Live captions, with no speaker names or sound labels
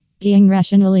Being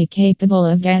rationally capable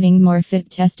of getting more fit,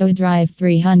 Testo Drive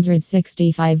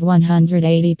 365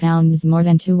 180 pounds more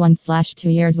than 2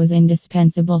 years was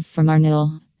indispensable for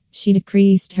Marnell. She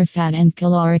decreased her fat and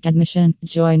caloric admission,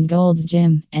 joined Gold's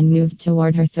Gym, and moved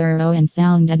toward her thorough and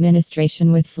sound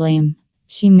administration with Flame.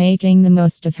 She making the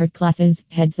most of her classes,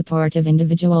 had supportive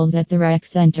individuals at the rec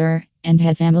center, and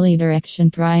had family direction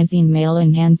prizing male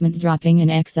enhancement dropping in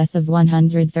excess of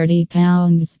 130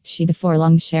 pounds. She before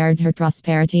long shared her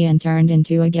prosperity and turned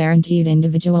into a guaranteed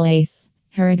individual ace.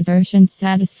 Her exertions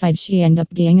satisfied, she ended up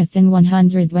being a thin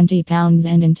 120 pounds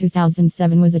and in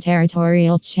 2007 was a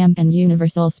territorial champ and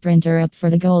universal sprinter up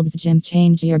for the Gold's Gym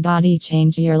Change Your Body,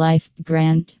 Change Your Life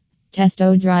grant.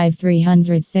 Testo Drive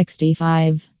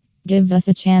 365. Give us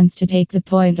a chance to take the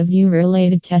point of view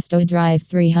related Testo Drive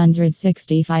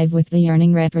 365 with the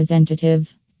yearning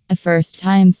representative. A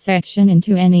first-time section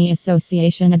into any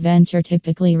association adventure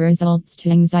typically results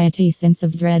to anxiety, sense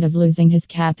of dread of losing his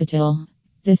capital.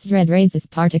 This dread raises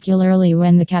particularly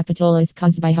when the capital is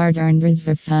caused by hard-earned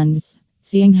reserve funds.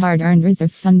 Seeing hard-earned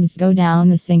reserve funds go down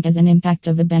the sink as an impact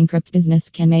of a bankrupt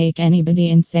business can make anybody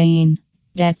insane.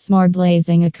 Debts more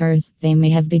blazing occurs, they may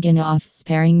have begun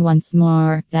offsparing once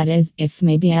more, that is, if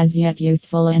maybe as yet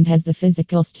youthful and has the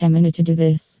physical stamina to do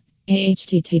this.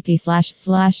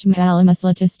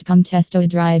 http://malamuslatist.com Testo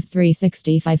Drive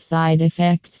 365 side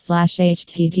effects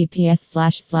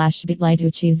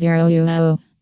 /https//bitlitucci0uo